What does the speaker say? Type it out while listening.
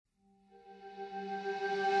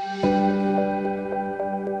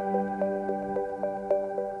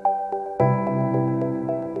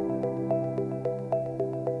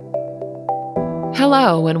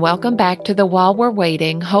Hello, and welcome back to the While We're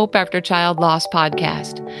Waiting Hope After Child Loss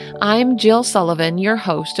podcast. I'm Jill Sullivan, your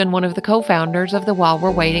host and one of the co-founders of the While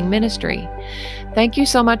We're Waiting ministry. Thank you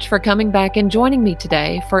so much for coming back and joining me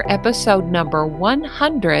today for episode number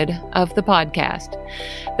 100 of the podcast.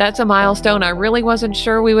 That's a milestone I really wasn't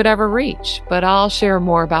sure we would ever reach, but I'll share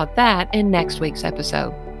more about that in next week's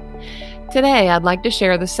episode. Today, I'd like to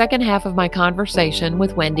share the second half of my conversation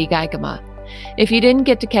with Wende Gaikema. If you didn't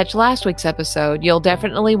get to catch last week's episode, you'll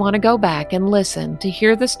definitely want to go back and listen to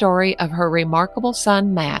hear the story of her remarkable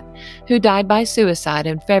son, Matt, who died by suicide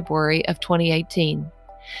in February of 2018.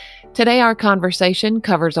 Today, our conversation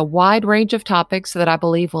covers a wide range of topics that I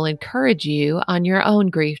believe will encourage you on your own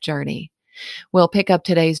grief journey. We'll pick up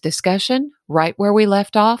today's discussion right where we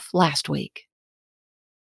left off last week.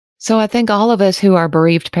 So I think all of us who are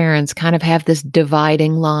bereaved parents kind of have this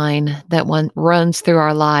dividing line that one runs through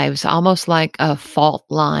our lives, almost like a fault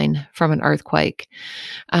line from an earthquake,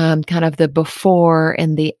 kind of the before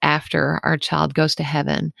and the after our child goes to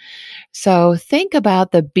heaven. So think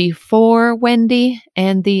about the before Wende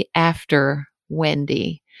and the after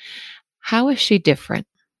Wende. How is she different?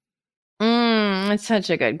 It's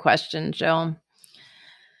such a good question, Jill.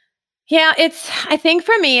 Yeah, I think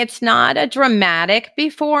for me, it's not a dramatic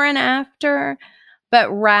before and after,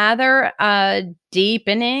 but rather a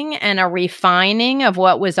deepening and a refining of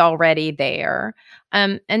what was already there.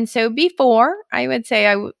 And so before, I would say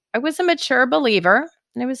I was a mature believer,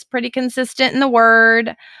 and I was pretty consistent in the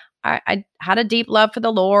word. I had a deep love for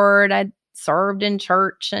the Lord. I served in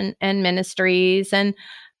church and ministries, and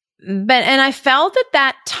I felt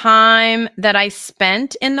that time that I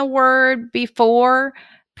spent in the word before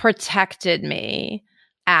protected me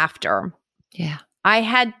after. Yeah.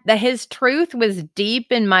 His truth was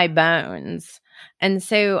deep in my bones. And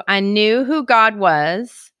so I knew who God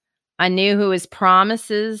was. I knew what his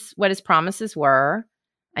promises were.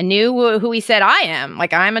 I knew who he said I am,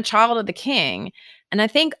 like I'm a child of the King. And I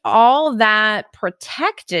think all that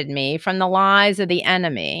protected me from the lies of the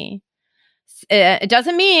enemy. It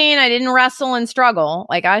doesn't mean I didn't wrestle and struggle,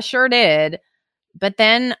 like I sure did. But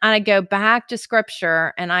then I go back to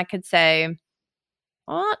scripture and I could say,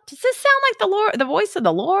 well, does this sound like the voice of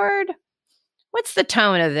the Lord? What's the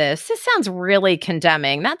tone of this? This sounds really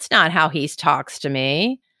condemning. That's not how he talks to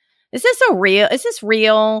me. Is this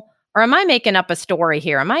real? Or am I making up a story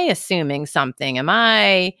here? Am I assuming something? Am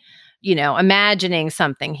I, imagining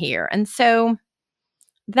something here? And so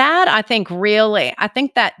that I think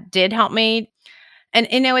that did help me. And,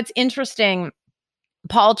 it's interesting.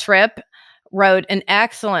 Paul Tripp wrote an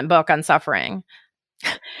excellent book on suffering.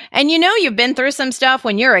 And you've been through some stuff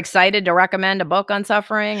when you're excited to recommend a book on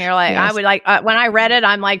suffering. You're like, yes. I would like, when I read it,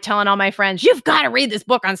 I'm like telling all my friends, you've got to read this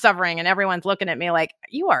book on suffering. And everyone's looking at me like,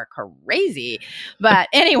 you are crazy. But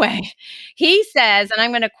anyway, he says, and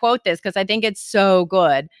I'm going to quote this because I think it's so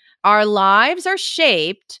good. Our lives are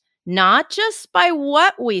shaped not just by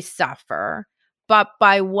what we suffer, but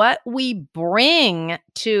by what we bring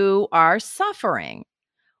to our suffering.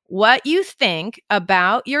 What you think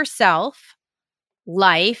about yourself,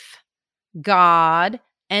 life, God,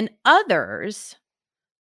 and others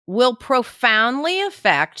will profoundly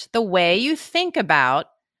affect the way you think about,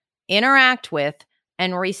 interact with,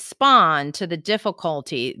 and respond to the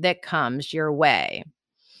difficulty that comes your way.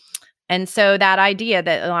 And so that idea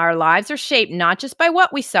that our lives are shaped not just by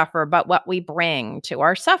what we suffer, but what we bring to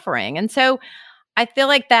our suffering. And so I feel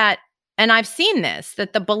like that, and I've seen this,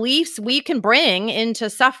 that the beliefs we can bring into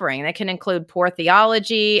suffering, that can include poor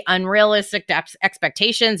theology, unrealistic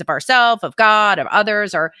expectations of ourselves, of God, of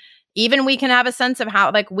others, or even we can have a sense of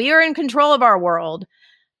how, like, we are in control of our world.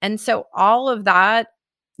 And so all of that,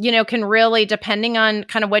 can really, depending on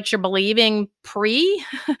kind of what you're believing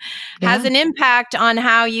has an impact on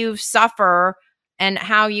how you suffer and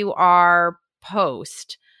how you are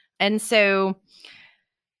post. And so,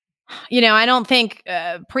 I don't think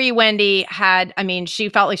pre-Wende she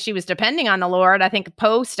felt like she was depending on the Lord. I think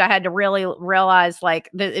post, I had to really realize that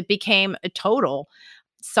it became a total.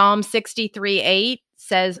 Psalm 63:8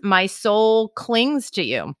 says, my soul clings to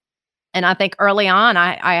you. And I think early on,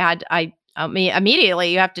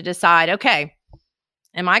 immediately you have to decide, okay,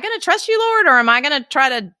 am I going to trust you, Lord, or am I going to try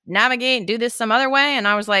to navigate and do this some other way? And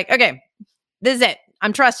I was like, okay, this is it.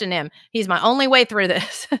 I'm trusting him. He's my only way through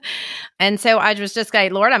this. And so I was just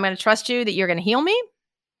like, Lord, I'm going to trust you that you're going to heal me.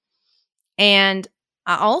 And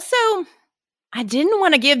I didn't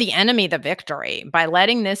want to give the enemy the victory by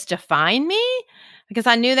letting this define me, because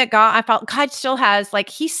I knew that I felt God still has,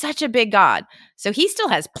 he's such a big God. So he still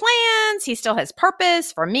has plans. He still has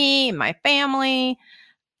purpose for me and my family.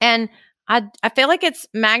 And I feel like it's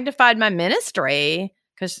magnified my ministry,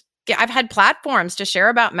 because I've had platforms to share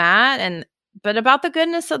about Matt but about the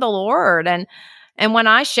goodness of the Lord. And when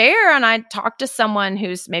I share and I talk to someone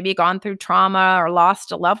who's maybe gone through trauma or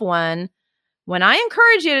lost a loved one, when I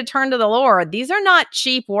encourage you to turn to the Lord, these are not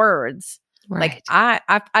cheap words. Like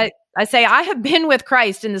Right. I say, I have been with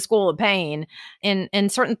Christ in the school of pain in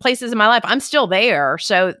certain places in my life. I'm still there.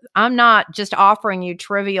 So I'm not just offering you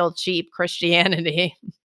trivial, cheap Christianity.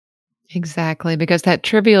 Exactly. Because that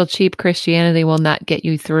trivial, cheap Christianity will not get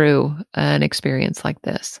you through an experience like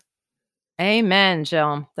this. Amen,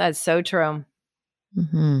 Jill. That's so true.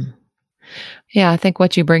 Hmm. Yeah, I think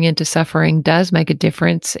what you bring into suffering does make a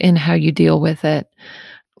difference in how you deal with it.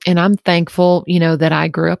 And I'm thankful, that I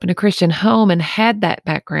grew up in a Christian home and had that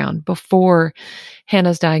background before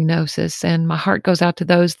Hannah's diagnosis. And my heart goes out to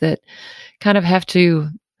those that kind of have to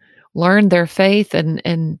learn their faith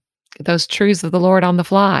and those truths of the Lord on the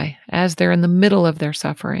fly as they're in the middle of their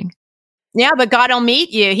suffering. Yeah, but God will meet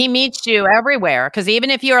you. He meets you everywhere. Because even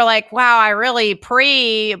if you're like, wow,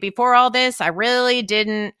 before all this, I really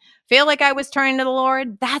didn't feel like I was turning to the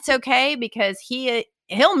Lord, that's okay because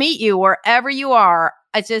he'll meet you wherever you are.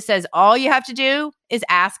 It just says all you have to do is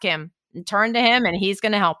ask him and turn to him and he's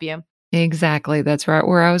going to help you. Exactly. That's right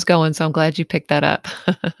where I was going. So I'm glad you picked that up.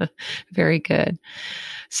 Very good.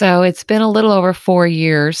 So it's been a little over 4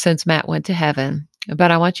 years since Matt went to heaven,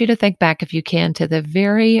 but I want you to think back, if you can, to the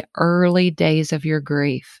very early days of your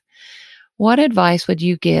grief. What advice would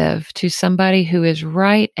you give to somebody who is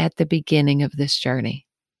right at the beginning of this journey?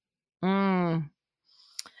 I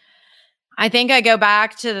think I go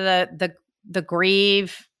back to the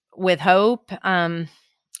grieve with hope.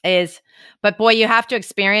 But boy, you have to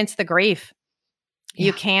experience the grief. Yeah.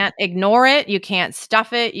 You can't ignore it. You can't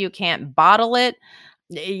stuff it. You can't bottle it.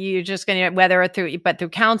 You're just going to, through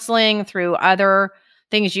counseling, through other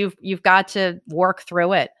things, you've got to work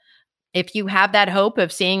through it. If you have that hope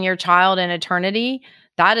of seeing your child in eternity,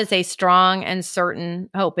 that is a strong and certain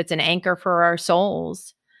hope. It's an anchor for our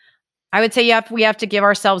souls. I would say we have to give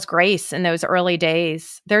ourselves grace in those early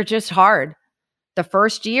days. They're just hard. The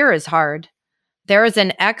first year is hard. There is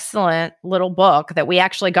an excellent little book that we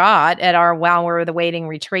actually got at our While We're the Waiting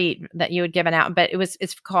retreat that you had given out, but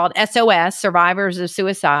it's called SOS, Survivors of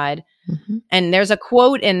Suicide. Mm-hmm. And there's a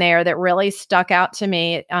quote in there that really stuck out to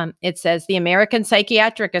me. It says, the American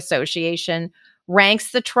Psychiatric Association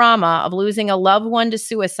ranks the trauma of losing a loved one to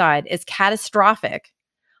suicide as catastrophic,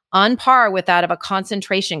 on par with that of a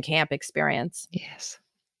concentration camp experience. Yes.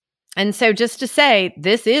 And so just to say,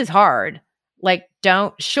 this is hard. Like,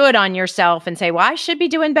 don't should on yourself and say, well, I should be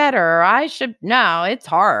doing better. Or no, it's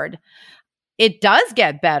hard. It does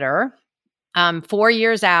get better. 4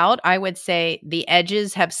 years out, I would say the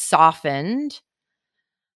edges have softened.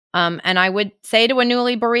 And I would say to a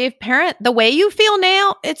newly bereaved parent, the way you feel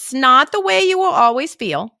now, it's not the way you will always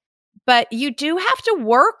feel, but you do have to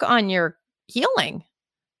work on your healing.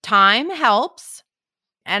 Time helps.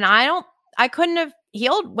 And I couldn't have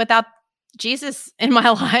healed without Jesus in my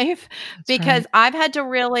life. That's Because right. I've had to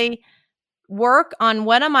really work on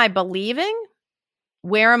what am I believing?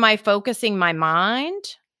 Where am I focusing my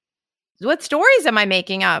mind? What stories am I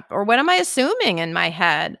making up? Or what am I assuming in my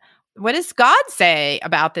head? What does God say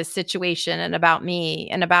about this situation and about me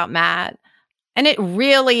and about Matt? And it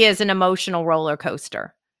really is an emotional roller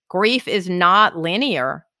coaster. Grief is not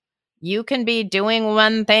linear. You can be doing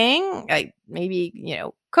one thing, like maybe,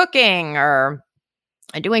 cooking or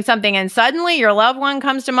doing something, and suddenly your loved one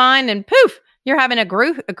comes to mind and poof, you're having a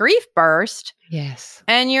grief burst. Yes.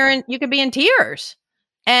 And you could be in tears.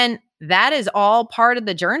 And that is all part of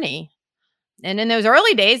the journey. And in those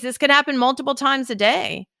early days, this could happen multiple times a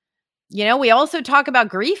day. We also talk about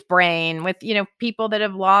grief brain with, people that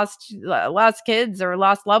have lost kids or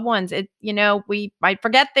lost loved ones. We might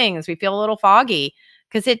forget things. We feel a little foggy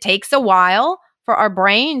because it takes a while for our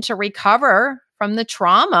brain to recover from the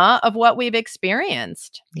trauma of what we've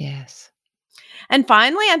experienced. Yes. And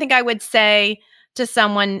finally, I think I would say to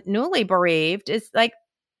someone newly bereaved is like,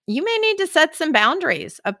 you may need to set some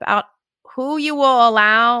boundaries about who you will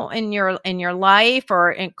allow in your life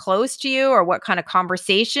or close to you, or what kind of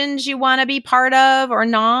conversations you want to be part of or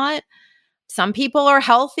not. Some people are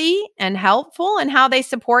healthy and helpful in how they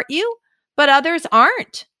support you, but others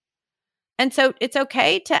aren't. And so it's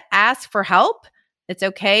okay to ask for help. It's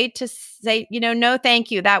okay to say, no,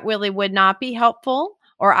 thank you. That really would not be helpful.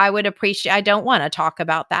 Or I don't want to talk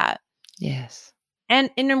about that. Yes. And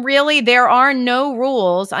really, there are no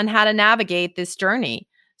rules on how to navigate this journey.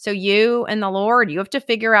 So you and the Lord, you have to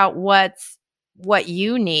figure out what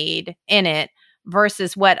you need in it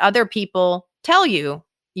versus what other people tell you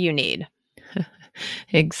need.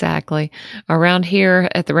 Exactly. Around here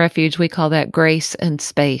at the refuge, we call that grace and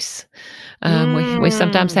space. We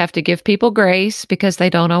sometimes Mm. have to give people grace because they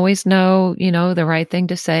don't always know, the right thing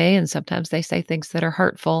to say. And sometimes they say things that are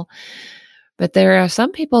hurtful. But there are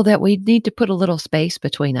some people that we need to put a little space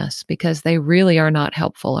between us because they really are not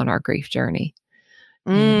helpful on our grief journey.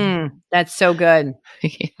 And That's so good.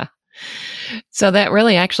 yeah. So that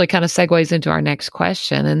really actually kind of segues into our next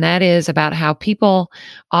question. And that is about how people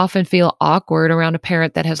often feel awkward around a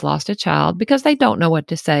parent that has lost a child because they don't know what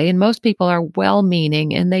to say. And most people are well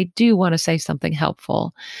meaning and they do want to say something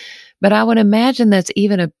helpful. But I would imagine that's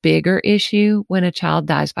even a bigger issue when a child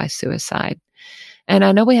dies by suicide. And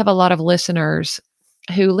I know we have a lot of listeners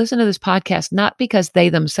who listen to this podcast not because they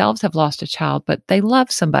themselves have lost a child, but they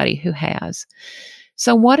love somebody who has.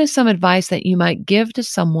 So, what is some advice that you might give to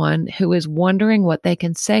someone who is wondering what they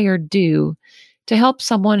can say or do to help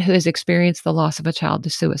someone who has experienced the loss of a child to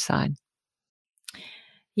suicide?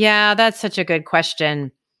 Yeah, that's such a good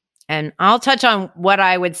question. And I'll touch on what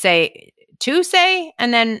I would say to say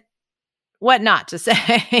and then what not to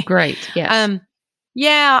say. Great. Yes.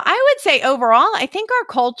 Yeah, I would say overall, I think our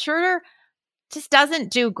culture just doesn't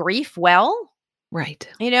do grief well. Right.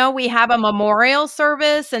 We have a memorial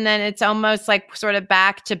service and then it's almost like sort of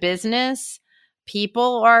back to business.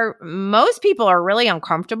 Most people are really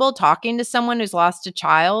uncomfortable talking to someone who's lost a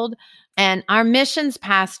child. And our missions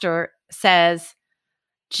pastor says,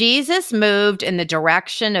 Jesus moved in the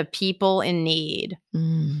direction of people in need.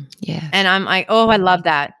 Yes. And I'm like, oh, I love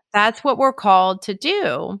that. That's what we're called to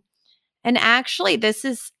do. And actually, this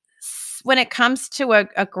is when it comes to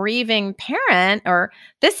a grieving parent, or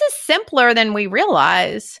this is simpler than we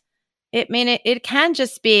realize. It can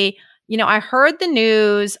just be, I heard the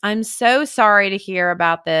news. I'm so sorry to hear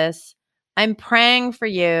about this. I'm praying for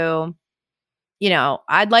you.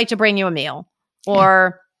 I'd like to bring you a meal. Yeah.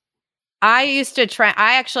 Or I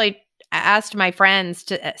actually asked my friends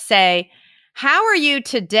to say, how are you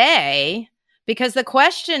today? Because the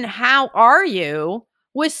question, how are you,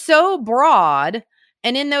 was so broad.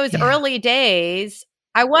 And in those Yeah. early days,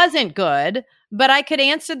 I wasn't good, but I could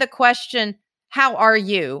answer the question, how are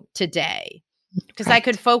you today? Because I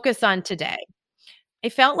could focus on today. I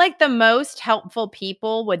felt like the most helpful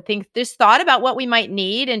people would thought about what we might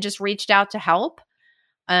need and just reached out to help.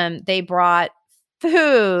 They brought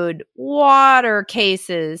food, water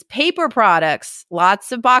cases, paper products,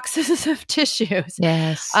 lots of boxes of tissues.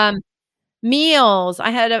 Yes. Meals. I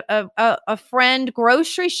had a friend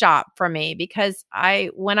grocery shop for me because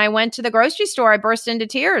when I went to the grocery store, I burst into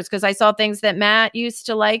tears because I saw things that Matt used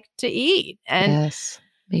to like to eat. And yes.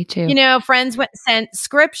 Me too. friends sent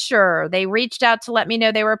scripture. They reached out to let me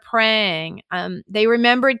know they were praying. They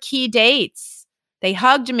remembered key dates. They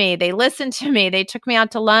hugged me. They listened to me. They took me out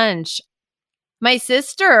to lunch. My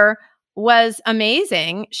sister was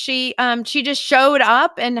amazing. She just showed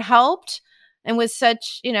up and helped and was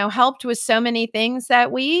helped with so many things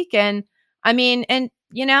that week. And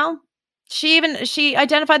she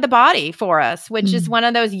identified the body for us, which is one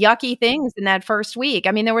of those yucky things in that first week.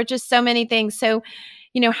 There were just so many things. So,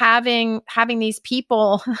 having these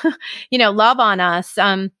people, love on us.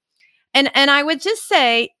 And I would just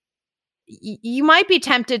say, you might be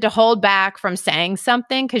tempted to hold back from saying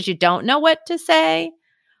something because you don't know what to say,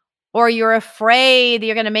 or you're afraid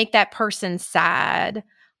you're going to make that person sad.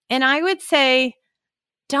 And I would say,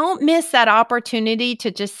 don't miss that opportunity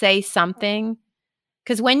to just say something.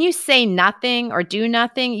 Because when you say nothing or do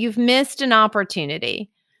nothing, you've missed an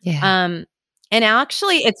opportunity. Yeah. And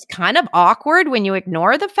actually, it's kind of awkward when you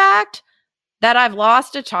ignore the fact that I've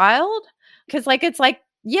lost a child. Because it's like,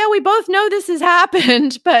 yeah, we both know this has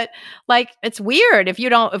happened, but it's weird if we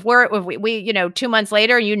 2 months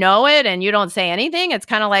later, it and you don't say anything. It's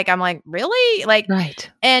kind of like, I'm like, really?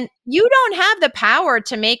 Right. And you don't have the power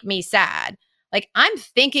to make me sad. I'm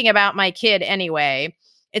thinking about my kid anyway.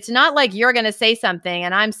 It's not like you're going to say something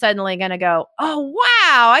and I'm suddenly going to go, oh,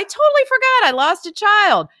 wow, I totally forgot I lost a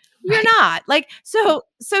child. You're Right. not so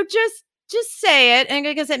just say it. And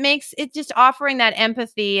because it makes it, just offering that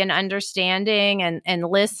empathy and understanding and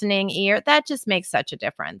listening ear, that just makes such a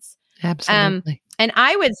difference. Absolutely. And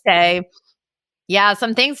I would say, yeah,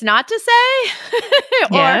 some things not to say.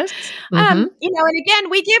 Yes. And again,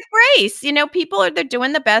 we give grace. They're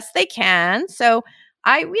doing the best they can. So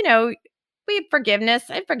we have forgiveness.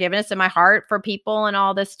 I have forgiveness in my heart for people and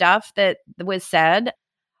all this stuff that was said.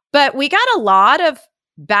 But we got a lot of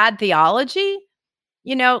bad theology,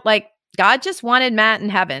 God just wanted Matt in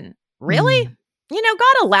heaven. Really?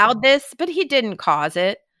 God allowed this, but he didn't cause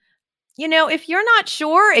it. if you're not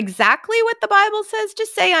sure exactly what the Bible says,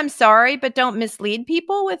 just say, I'm sorry, but don't mislead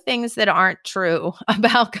people with things that aren't true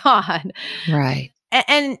about God. Right.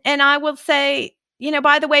 And I will say,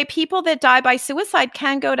 by the way, people that die by suicide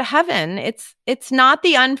can go to heaven. It's not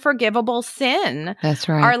the unforgivable sin. That's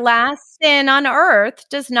right. Our last sin on earth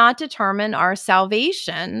does not determine our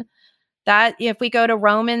salvation. That if we go to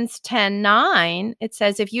Romans 10:9, it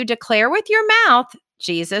says, if you declare with your mouth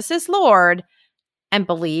Jesus is Lord and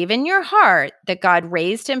believe in your heart that God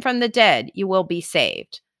raised him from the dead, you will be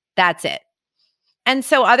saved. That's it. And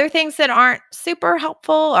so other things that aren't super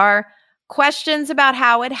helpful are questions about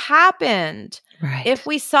how it happened. Right. If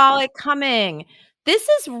we saw it coming. These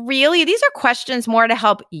are questions more to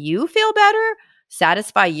help you feel better,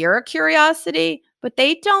 satisfy your curiosity, but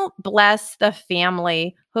they don't bless the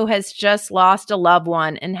family who has just lost a loved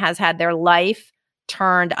one and has had their life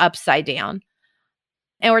turned upside down.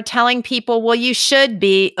 And we're telling people, well, you should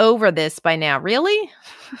be over this by now. Really?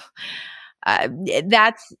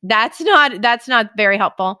 That's not very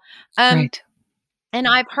helpful. Right. And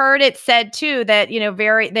I've heard it said too that,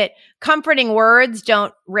 that comforting words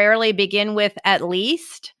don't rarely begin with at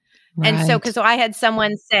least. Right. And so, because I had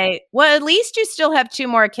someone say, well, at least you still have 2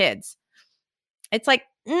 more kids. It's like,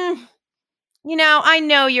 I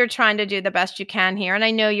know you're trying to do the best you can here. And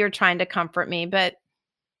I know you're trying to comfort me, but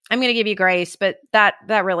I'm going to give you grace, but that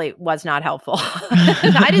really was not helpful.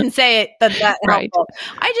 I didn't say it that Right. helpful.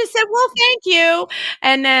 I just said, well, thank you.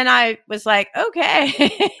 And then I was like, okay.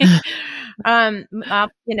 Thank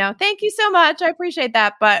you so much. I appreciate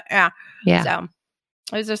that. But Yeah. So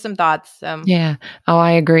those are some thoughts. Yeah. Oh,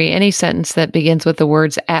 I agree. Any sentence that begins with the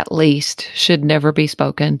words at least should never be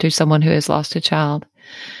spoken to someone who has lost a child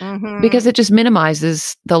because it just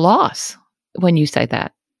minimizes the loss when you say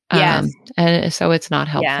that. Yes. And so it's not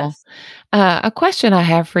helpful. Yes. A question I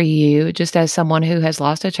have for you, just as someone who has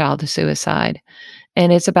lost a child to suicide,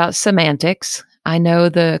 and it's about semantics. I know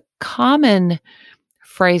the common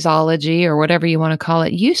phraseology or whatever you want to call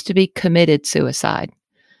it used to be committed suicide.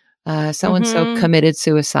 So-and-so committed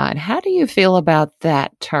suicide. How do you feel about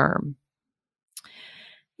that term?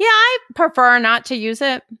 Yeah, I prefer not to use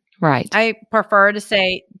it. Right. I prefer to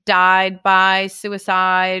say died by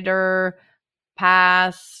suicide or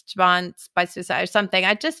passed months by suicide or something.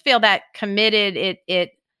 I just feel that committed,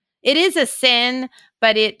 it is a sin,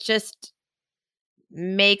 but it just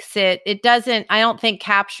makes it doesn't, I don't think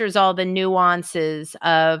captures all the nuances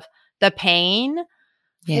of the pain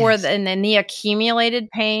and then the accumulated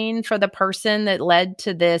pain for the person that led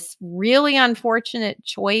to this really unfortunate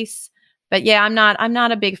choice. But yeah, I'm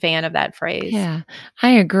not a big fan of that phrase. Yeah, I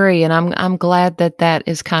agree, and I'm glad that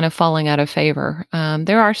is kind of falling out of favor.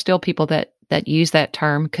 There are still people that use that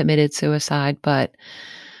term, committed suicide, but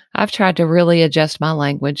I've tried to really adjust my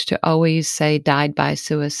language to always say died by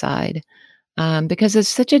suicide because it's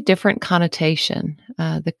such a different connotation.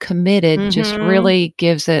 The committed just really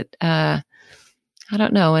gives it, I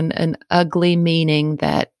don't know, an ugly meaning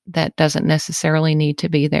that doesn't necessarily need to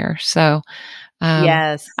be there. So.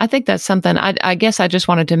 Yes. I think that's something, I guess I just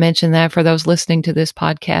wanted to mention that for those listening to this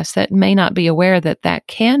podcast that may not be aware that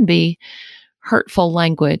can be hurtful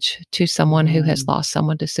language to someone who has lost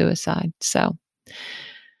someone to suicide. So,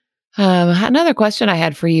 another question I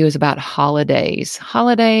had for you is about holidays,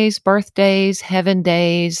 birthdays, heaven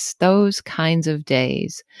days, those kinds of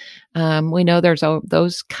days. We know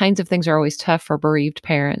those kinds of things are always tough for bereaved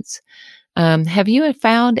parents. Have you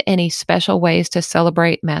found any special ways to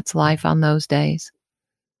celebrate Matt's life on those days?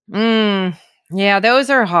 Yeah, those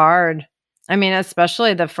are hard. I mean,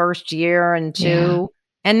 especially the first year and 2. Yeah.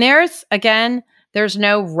 And there's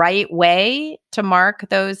no right way to mark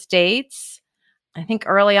those dates. I think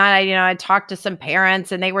early on, I talked to some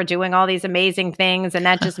parents and they were doing all these amazing things, and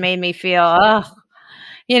that just made me feel,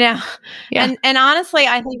 Yeah. And honestly,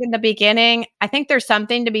 I think in the beginning, I think there's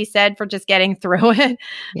something to be said for just getting through it.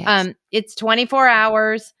 Yes. It's 24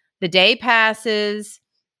 hours, the day passes,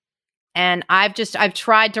 and I've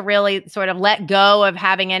tried to really sort of let go of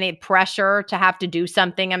having any pressure to have to do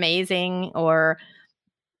something amazing or,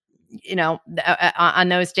 on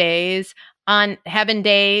those days, on heaven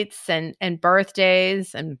dates and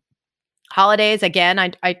birthdays and holidays. Again,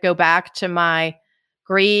 I go back to my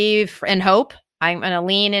grief and hope. I'm going to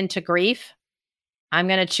lean into grief. I'm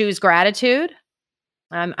going to choose gratitude.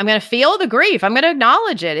 I'm going to feel the grief. I'm going to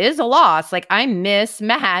acknowledge it is a loss. Like, I miss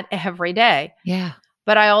Matt every day. Yeah.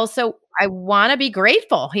 But I want to be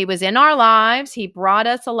grateful. He was in our lives. He brought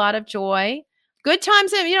us a lot of joy. Good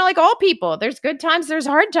times, like all people, there's good times, there's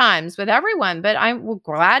hard times with everyone. But I'm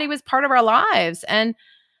glad he was part of our lives. And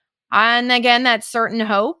again, that certain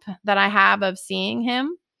hope that I have of seeing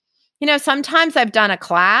him. Sometimes I've done a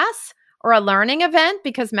class or a learning event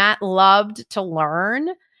because Matt loved to learn.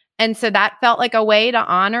 And so that felt like a way to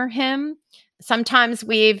honor him. Sometimes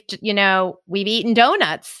we've eaten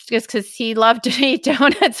donuts just because he loved to eat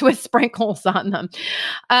donuts with sprinkles on them.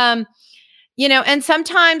 And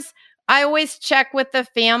sometimes I always check with the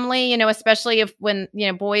family, especially if when,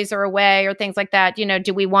 boys are away or things like that,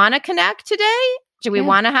 do we want to connect today? Do we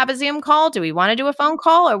want to have a Zoom call? Do we want to do a phone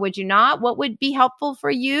call, or would you not? What would be helpful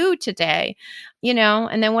for you today?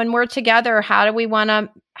 And then when we're together, how do we want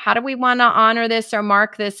to honor this or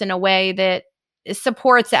mark this in a way that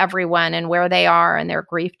supports everyone and where they are in their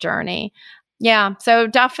grief journey? Yeah. So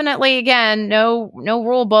definitely, again, no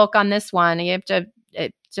rule book on this one. You have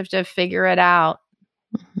to figure it out.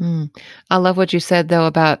 Mm-hmm. I love what you said, though,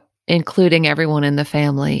 about including everyone in the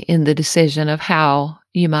family in the decision of how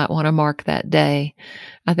you might want to mark that day.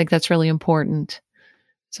 I think that's really important.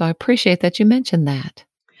 So I appreciate that you mentioned that.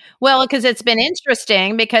 Well, because it's been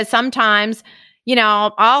interesting because sometimes,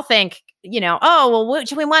 I'll think, oh, well, what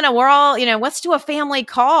do we want to, we're all, let's do a family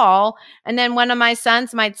call. And then one of my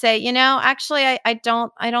sons might say, actually, I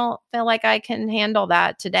don't feel like I can handle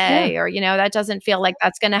that today. Or, that doesn't feel like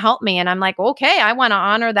that's going to help me. And I'm like, okay, I want to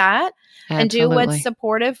honor that. Absolutely. And do what's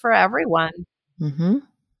supportive for everyone. Mm-hmm.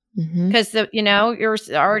 Because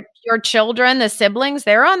your children, the siblings,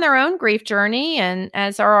 they're on their own grief journey, and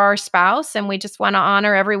as are our spouse, and we just want to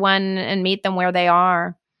honor everyone and meet them where they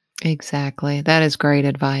are. Exactly. That is great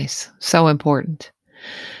advice. So important.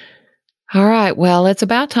 All right. Well, it's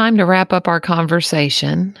about time to wrap up our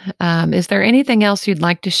conversation. Is there anything else you'd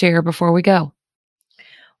like to share before we go?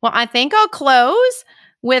 Well, I think I'll close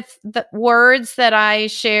with the words that I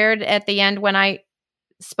shared at the end when I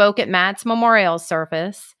spoke at Matt's memorial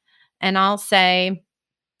service. And I'll say,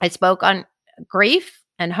 I spoke on grief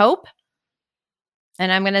and hope.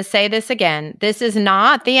 And I'm going to say this again. This is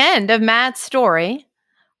not the end of Matt's story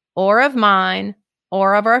or of mine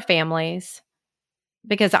or of our families,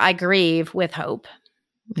 because I grieve with hope.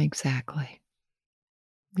 Exactly.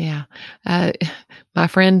 Yeah. My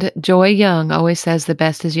friend Joy Young always says the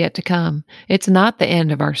best is yet to come. It's not the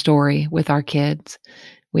end of our story with our kids.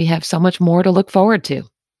 We have so much more to look forward to.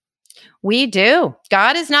 We do.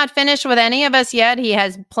 God is not finished with any of us yet. He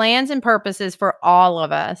has plans and purposes for all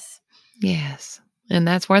of us. Yes. And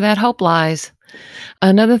that's where that hope lies.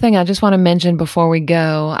 Another thing I just want to mention before we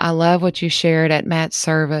go, I love what you shared at Matt's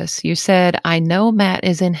service. You said, I know Matt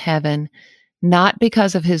is in heaven, not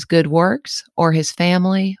because of his good works or his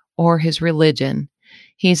family or his religion.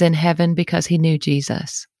 He's in heaven because he knew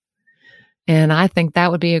Jesus. And I think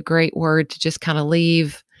that would be a great word to just kind of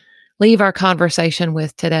leave our conversation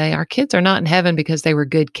with today. Our kids are not in heaven because they were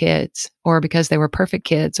good kids or because they were perfect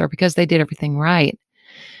kids or because they did everything right.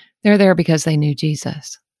 They're there because they knew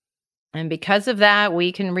Jesus. And because of that,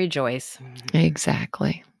 we can rejoice.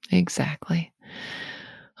 Exactly.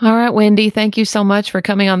 All right, Wendy, thank you so much for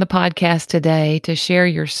coming on the podcast today to share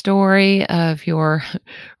your story of your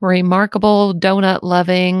remarkable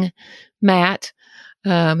donut-loving Matt, who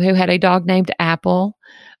had a dog named Apple.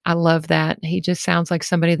 I love that. He just sounds like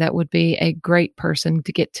somebody that would be a great person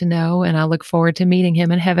to get to know, and I look forward to meeting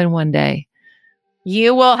him in heaven one day.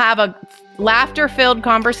 You will have a laughter-filled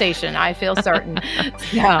conversation, I feel certain.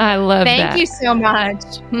 So, I love that. Thank you so much.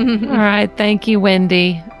 All right. Thank you,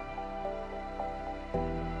 Wendy.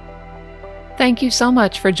 Thank you so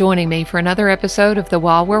much for joining me for another episode of the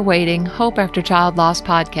While We're Waiting Hope After Child Loss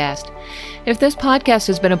podcast. If this podcast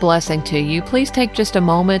has been a blessing to you, please take just a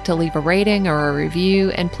moment to leave a rating or a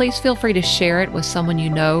review, and please feel free to share it with someone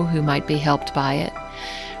you know who might be helped by it.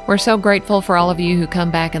 We're so grateful for all of you who come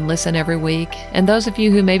back and listen every week, and those of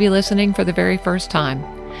you who may be listening for the very first time.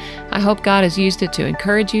 I hope God has used it to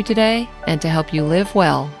encourage you today and to help you live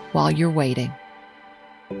well while you're waiting.